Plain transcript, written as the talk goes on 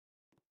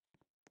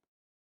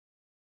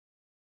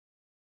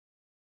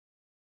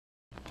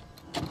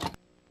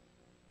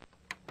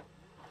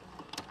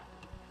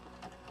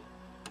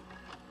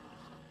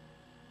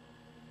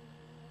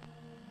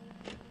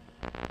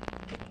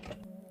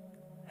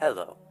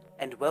Hello,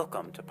 and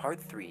welcome to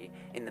part 3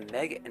 in the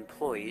MEG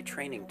Employee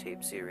Training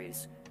Tape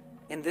series.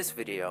 In this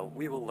video,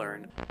 we will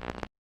learn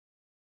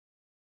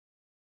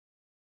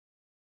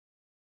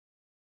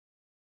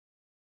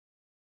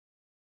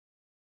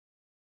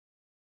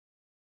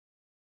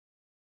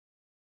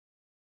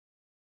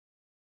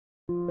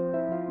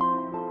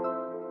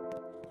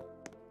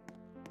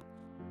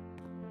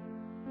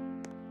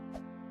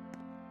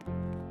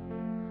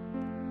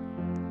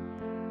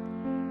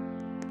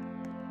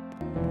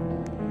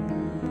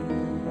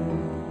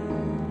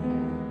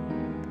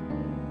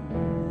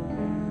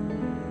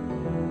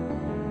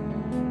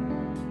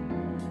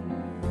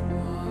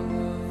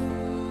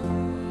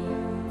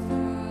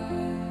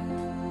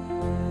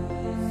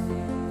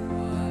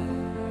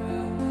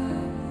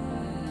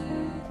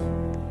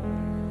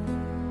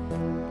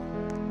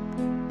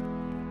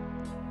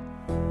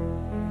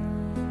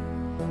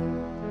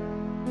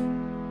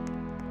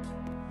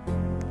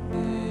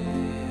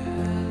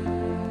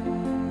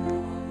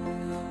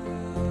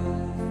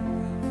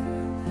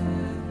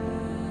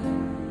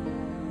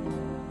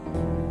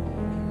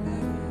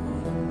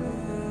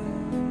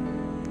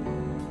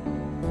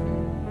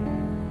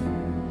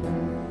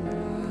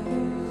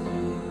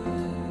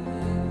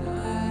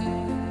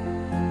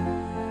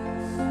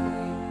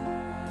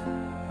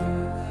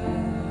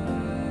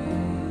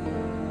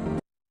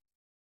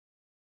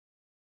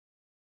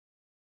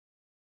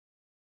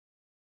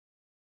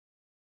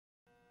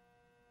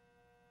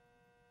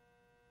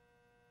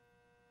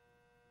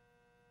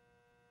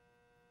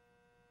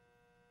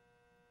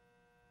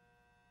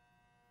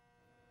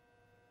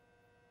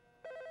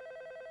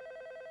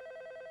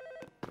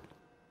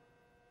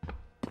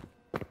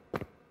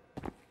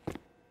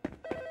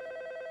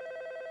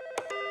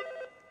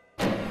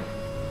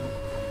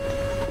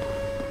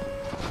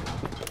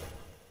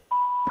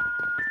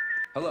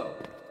Hello,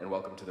 and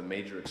welcome to the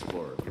Major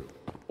Explorer Group,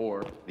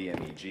 or the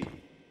MEG.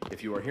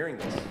 If you are hearing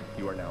this,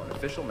 you are now an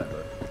official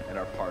member and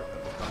are part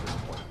of the Compass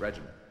Point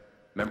Regiment.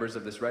 Members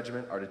of this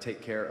regiment are to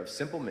take care of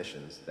simple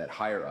missions that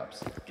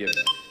higher-ups give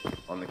them.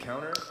 On the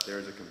counter, there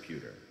is a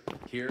computer.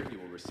 Here, you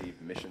will receive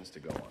missions to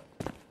go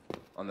on.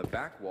 On the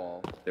back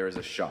wall, there is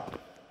a shop.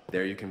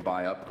 There you can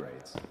buy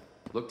upgrades.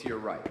 Look to your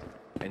right,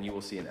 and you will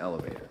see an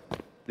elevator.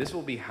 This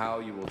will be how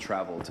you will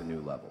travel to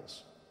new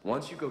levels.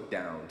 Once you go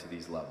down to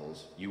these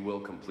levels, you will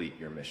complete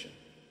your mission.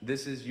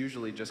 This is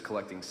usually just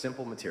collecting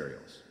simple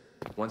materials.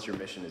 Once your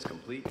mission is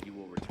complete, you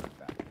will return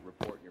back,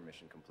 report your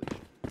mission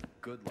completion.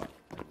 Good luck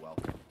and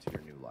welcome to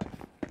your new life.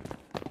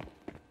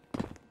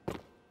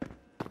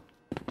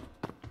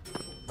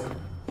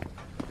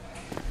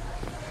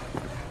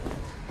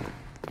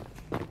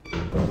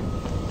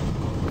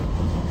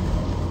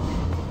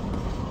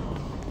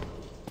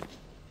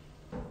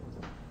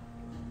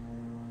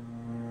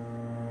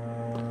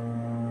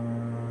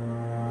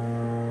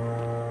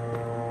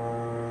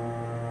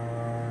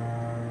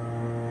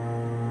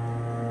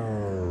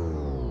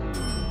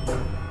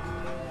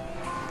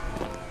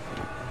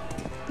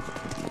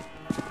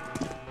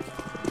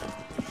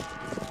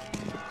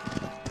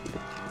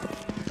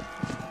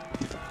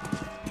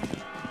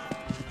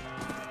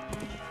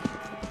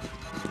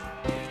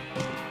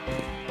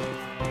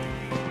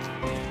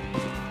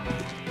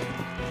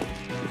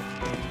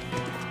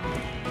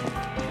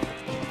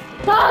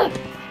 Fuck!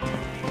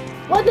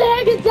 What the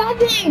heck is that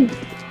thing?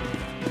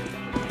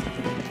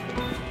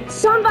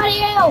 Somebody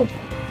help!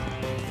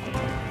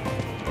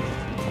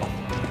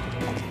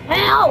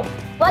 Help!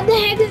 What the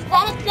heck is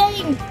that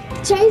thing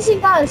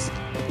chasing us?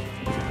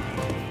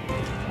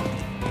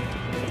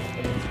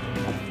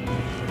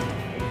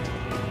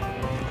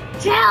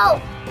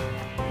 Help!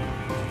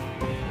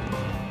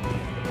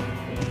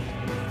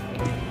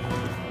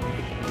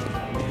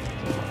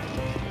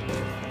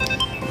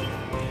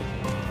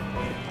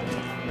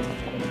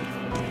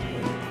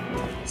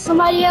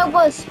 Somebody help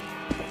us!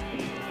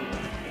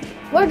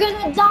 We're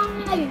gonna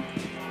die!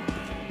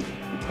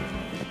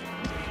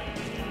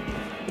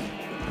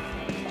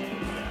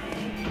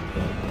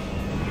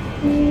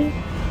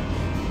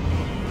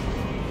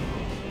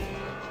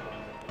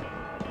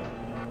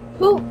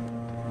 Who?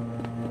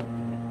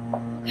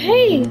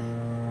 Okay.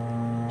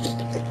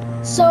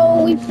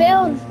 So we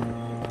failed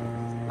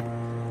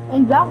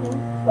on that one.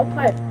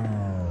 Okay.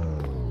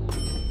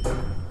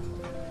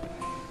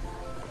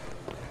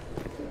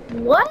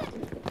 What?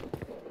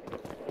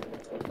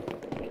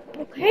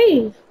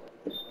 Okay.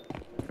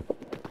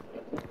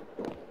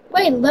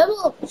 Wait,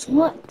 level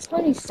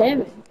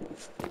 27.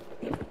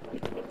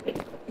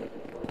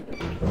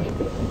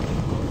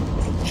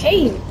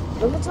 Okay,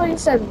 level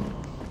 27.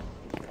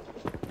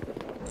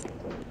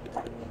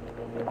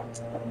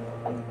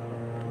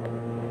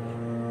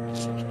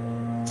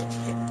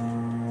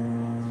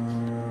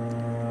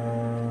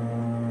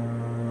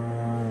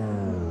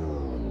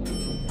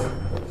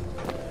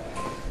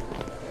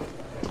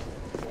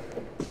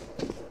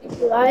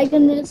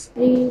 Liking this,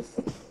 please.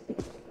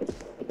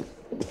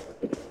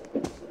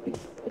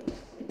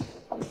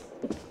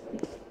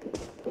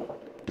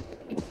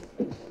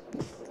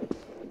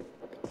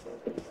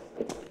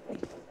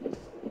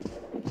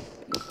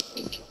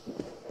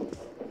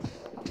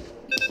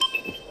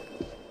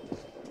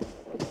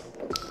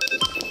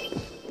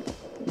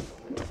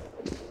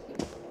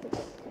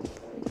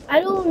 I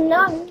do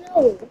not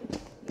know.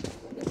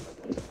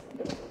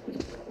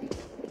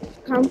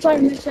 I'm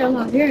trying to make sure I'm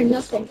not hearing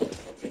nothing.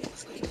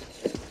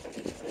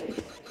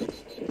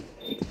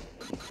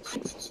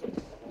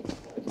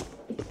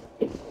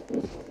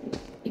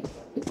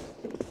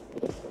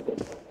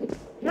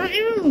 I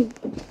am.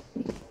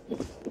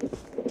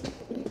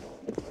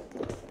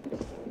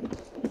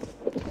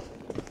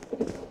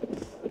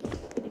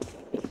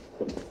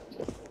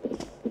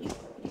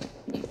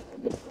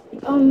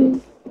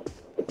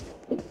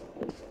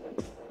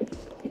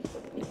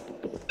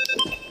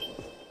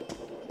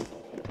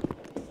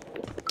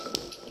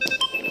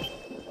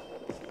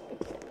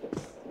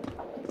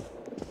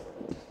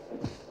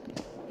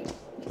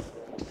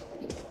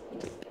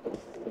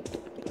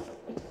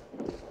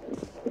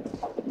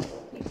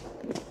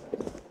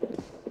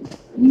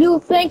 You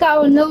think I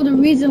would know the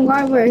reason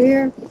why we're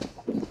here?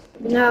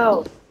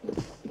 No.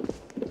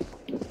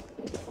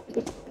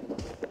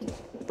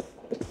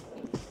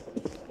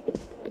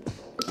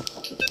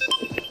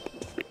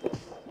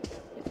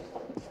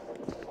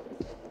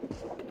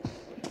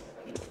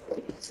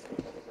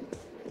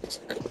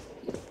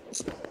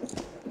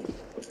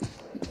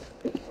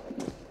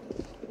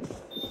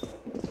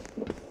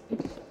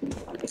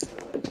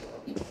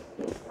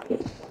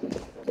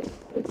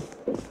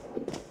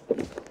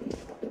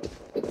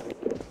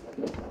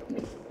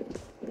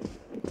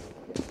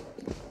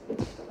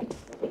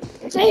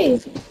 Hey.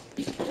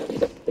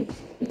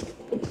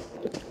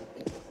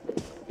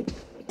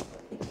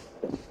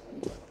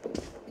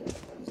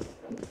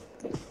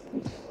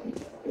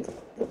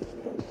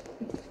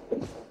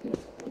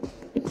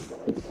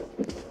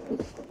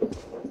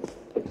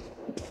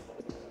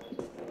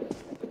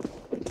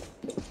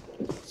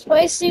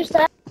 Space seems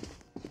to.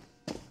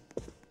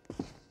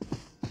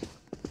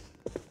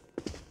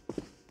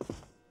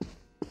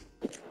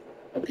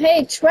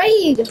 Okay,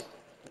 trade.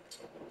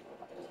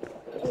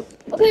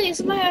 Okay,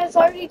 somebody has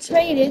already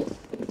traded.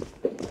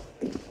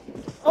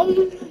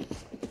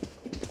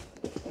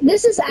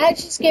 This is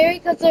actually scary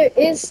because there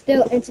is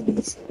still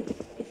entities,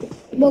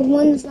 but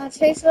one is not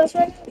chasing us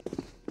right now.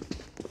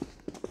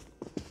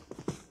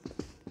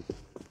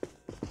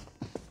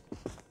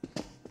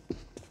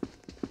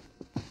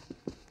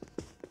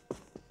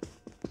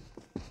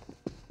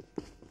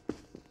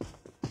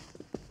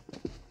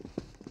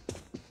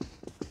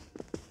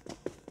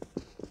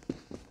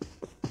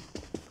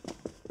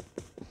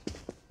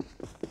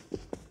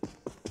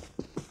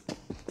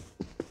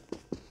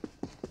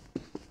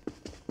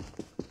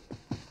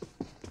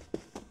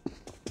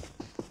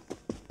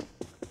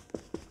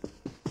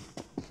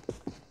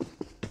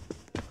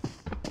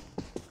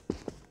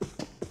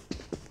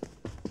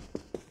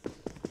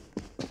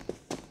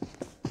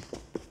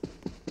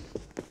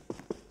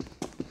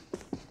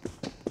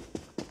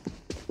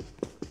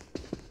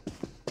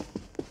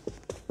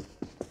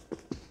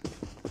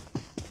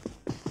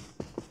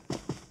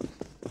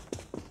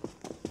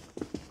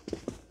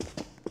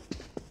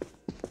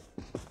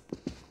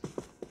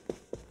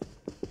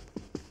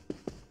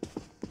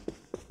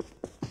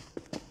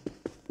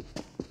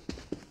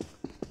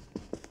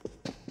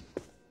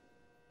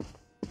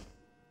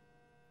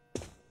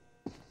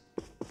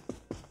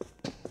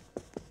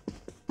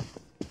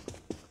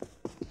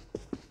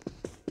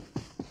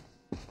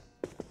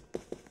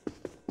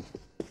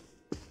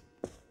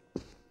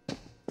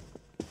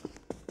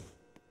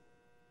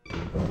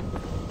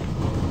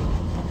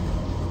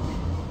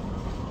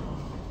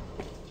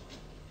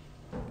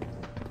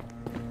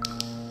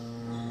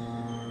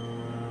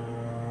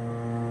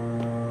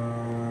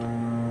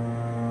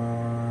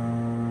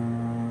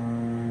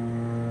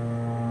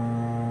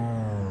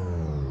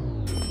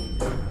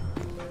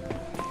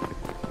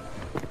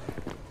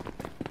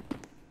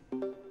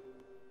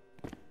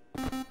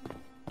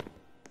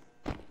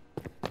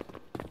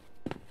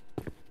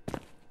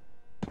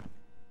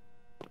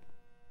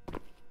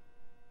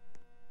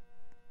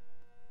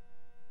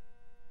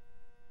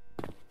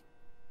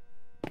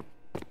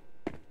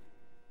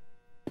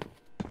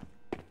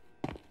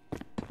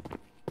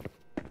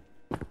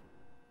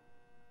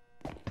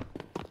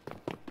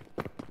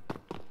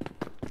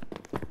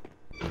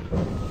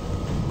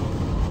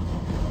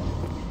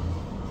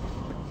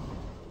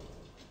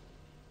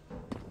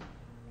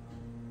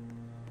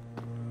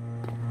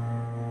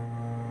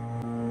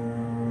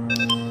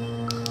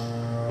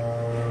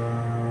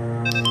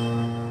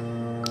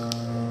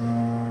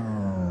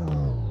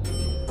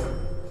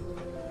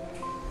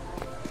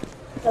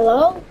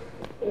 Hello?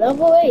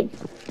 Level 8.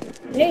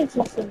 Hey,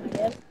 system, I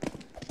guess.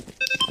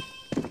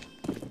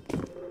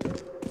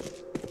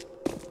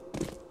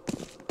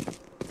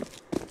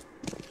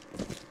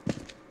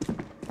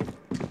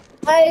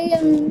 I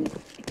am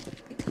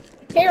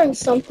hearing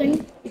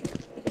something.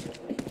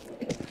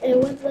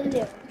 And what the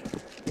hell?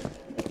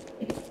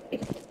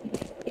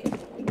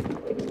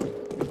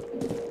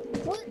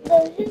 What the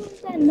hell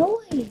is that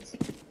noise?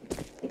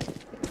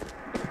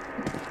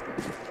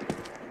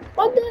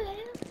 What the hell?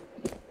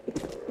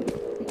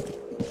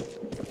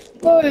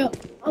 For real,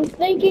 I'm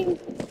thinking,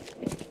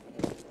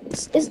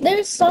 is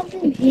there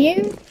something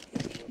here?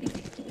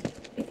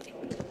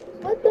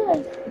 What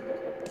the?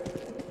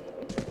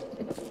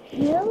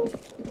 hell?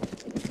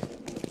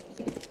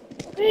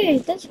 Okay,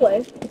 this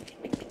way.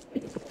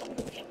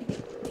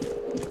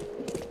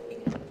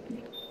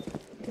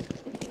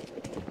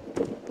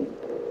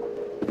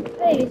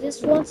 Hey, he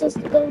just wants us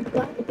to go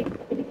back.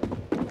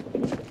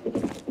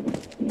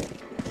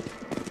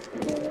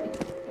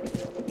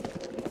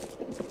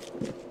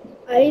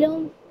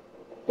 Item.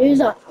 There's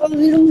an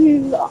item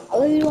here.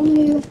 Item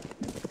here.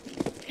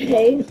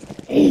 Okay.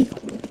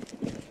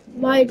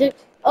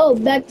 Oh,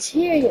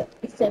 bacteria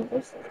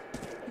samples.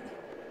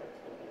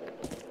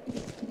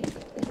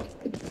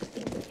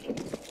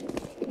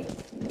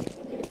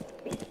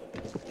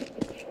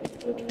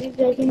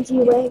 Maybe I can see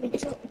where I can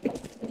tell.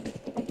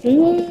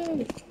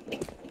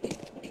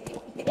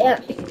 Yeah.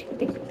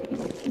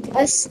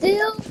 I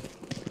still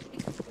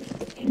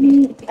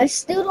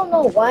don't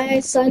know why I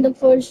signed up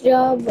for this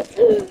job. But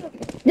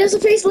there's a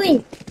face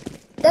link.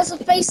 That's a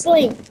face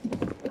link.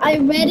 I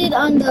read it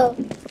on the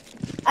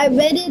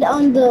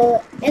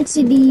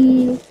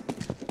NCD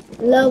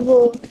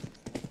level.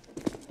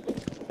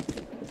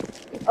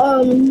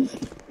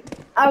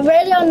 I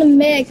read it on the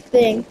Meg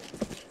thing.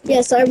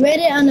 Yes, I read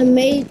it on the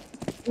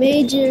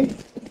major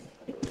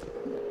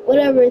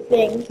whatever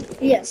thing.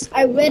 Yes,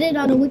 I read it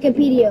on the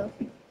Wikipedia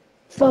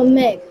from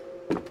Meg.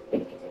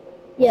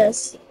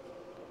 Yes.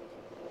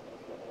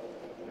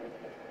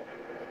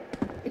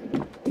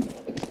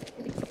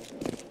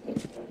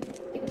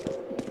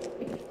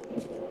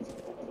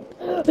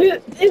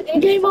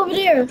 It came over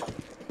there.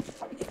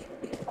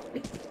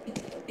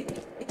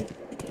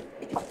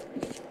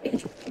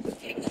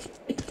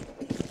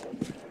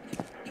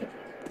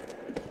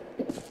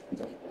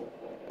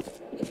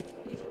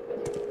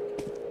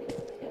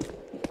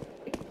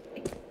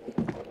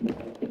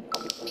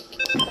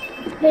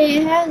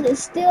 Hey, it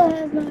still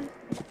has my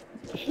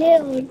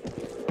health.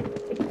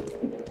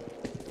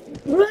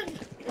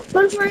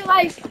 Run for your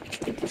life.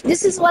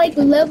 This is like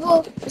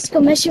level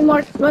exclamation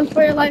mark. Run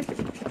for your life.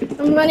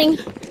 I'm running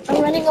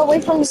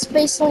away from the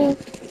space lane.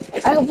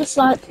 I hope it's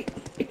not.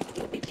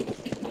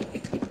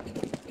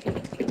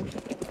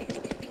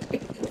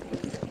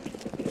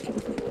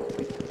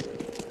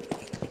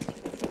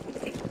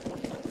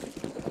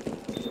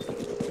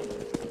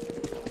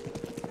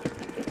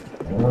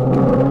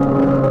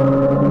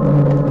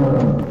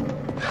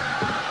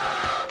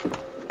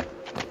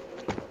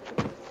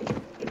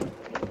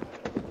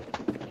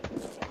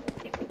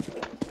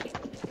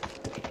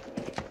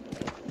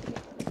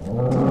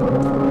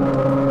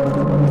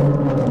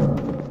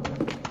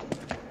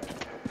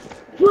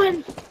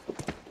 Run!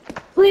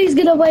 Please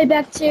get away,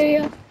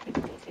 bacteria.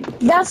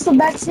 That's the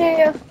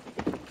bacteria.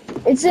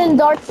 It's in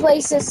dark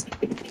places.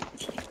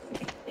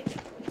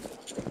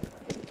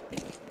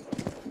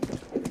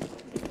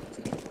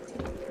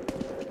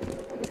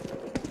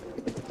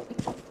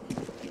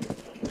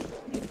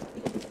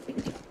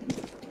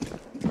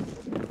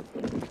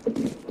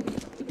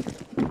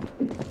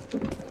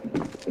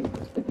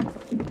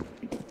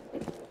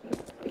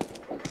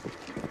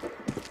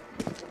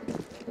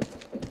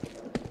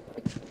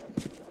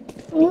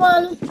 Come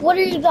on, what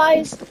are you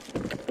guys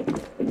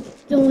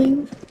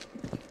doing?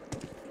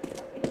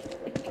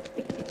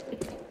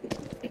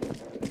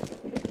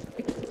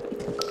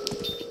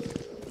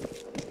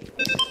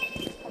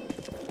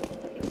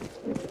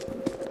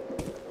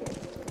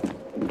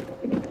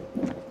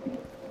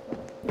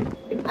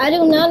 I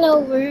do not know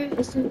where it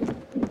is.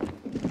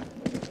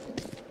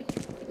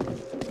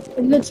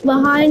 If it's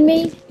behind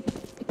me.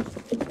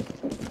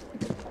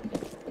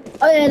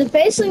 Oh yeah, the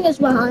facing is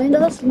behind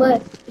us,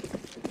 but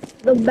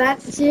the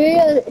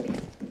bacteria,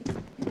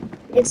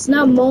 it's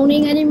not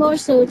moaning anymore,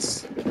 so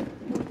it's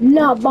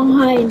not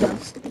behind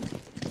us.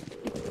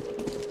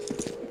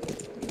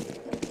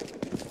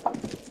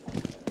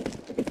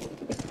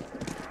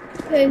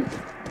 Okay.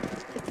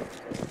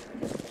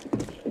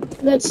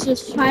 Let's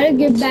just try to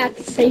get back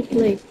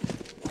safely.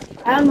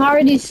 I'm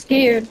already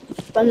scared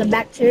from the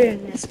bacteria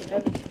nest and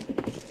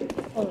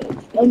everything. Oh,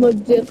 I'm a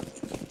dick.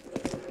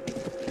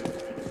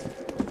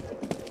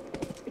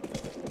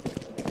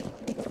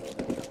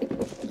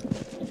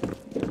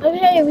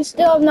 Okay, we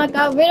still have not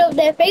got rid of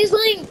that phase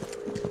link.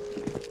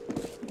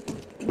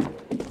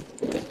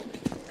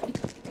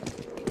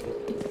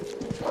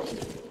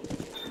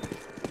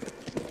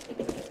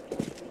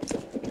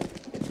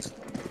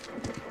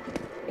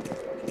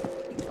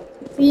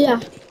 Yeah.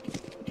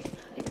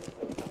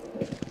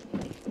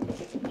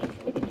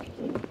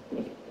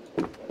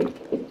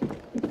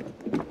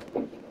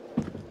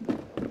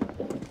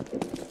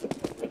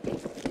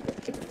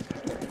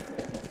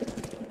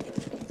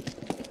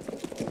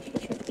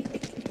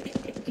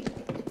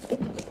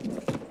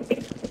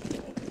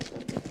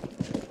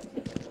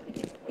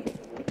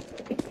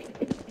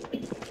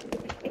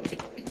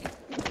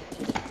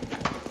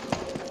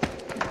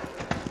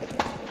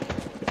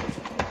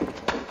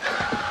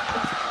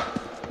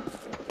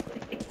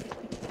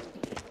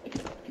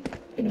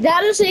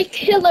 That is a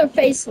killer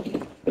face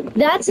link.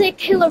 That's a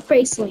killer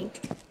face link.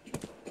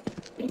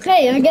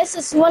 Okay, I guess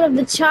it's one of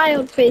the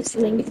child face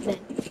links then.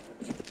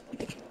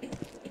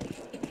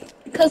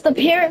 Because the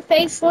parent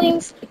face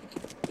links,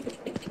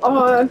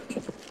 are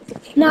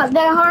not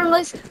that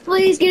harmless.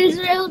 Please get into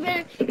the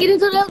elevator. Get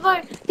into the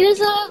elevator. Get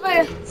into the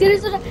elevator. Get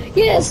into the.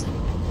 Yes.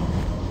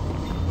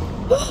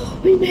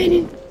 We made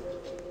it.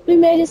 We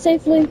made it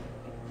safely.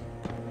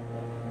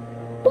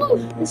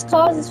 Whew. This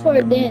calls us for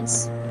a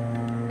dance.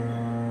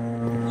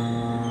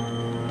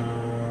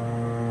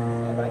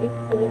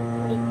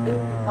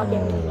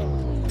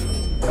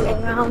 Okay,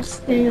 around,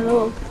 staying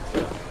low.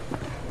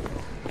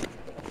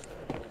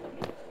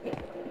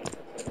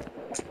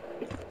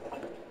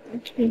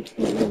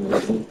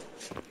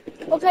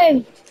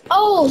 Okay.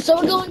 Oh, so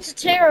we're going to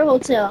Terror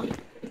Hotel.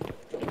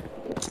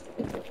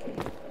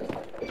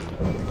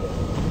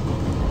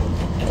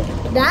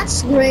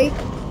 That's great.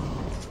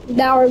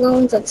 Now we're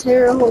going to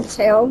Terror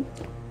Hotel.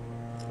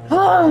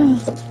 Oh.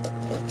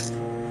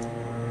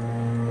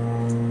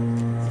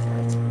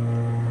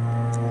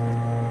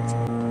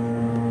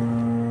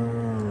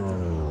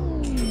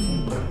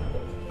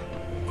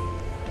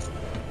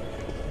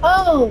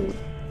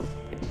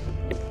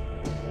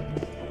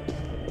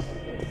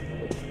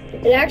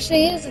 It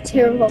actually is a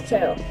Terror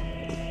Hotel.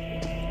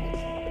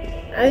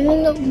 I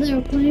didn't know if they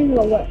were playing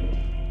or what.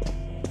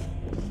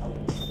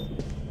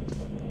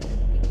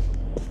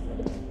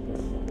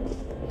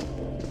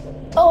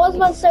 Oh, I was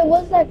about to say,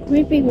 what's that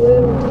creepy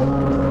room?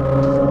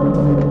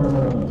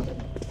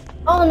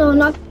 Oh no,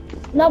 not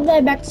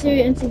that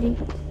bacteria entity.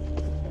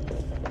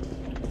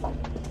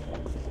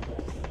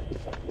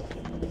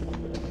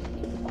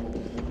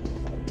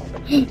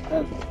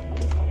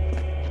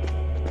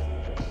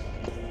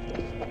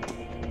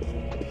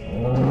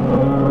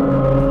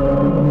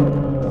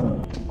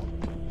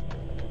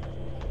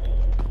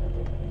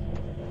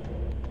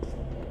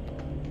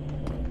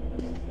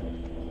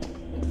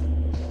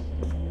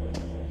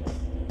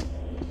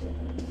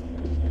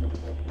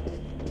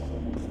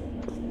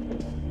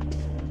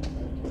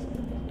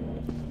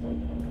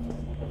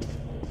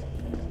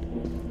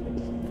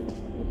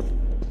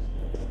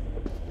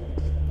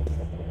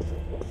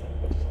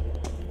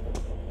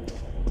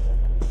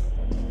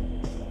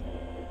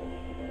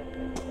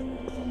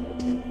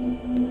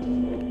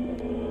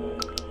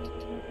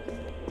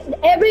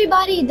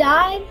 Everybody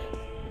died?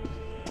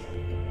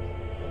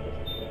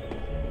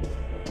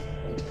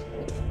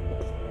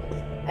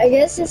 I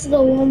guess this is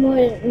the one more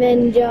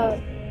man job.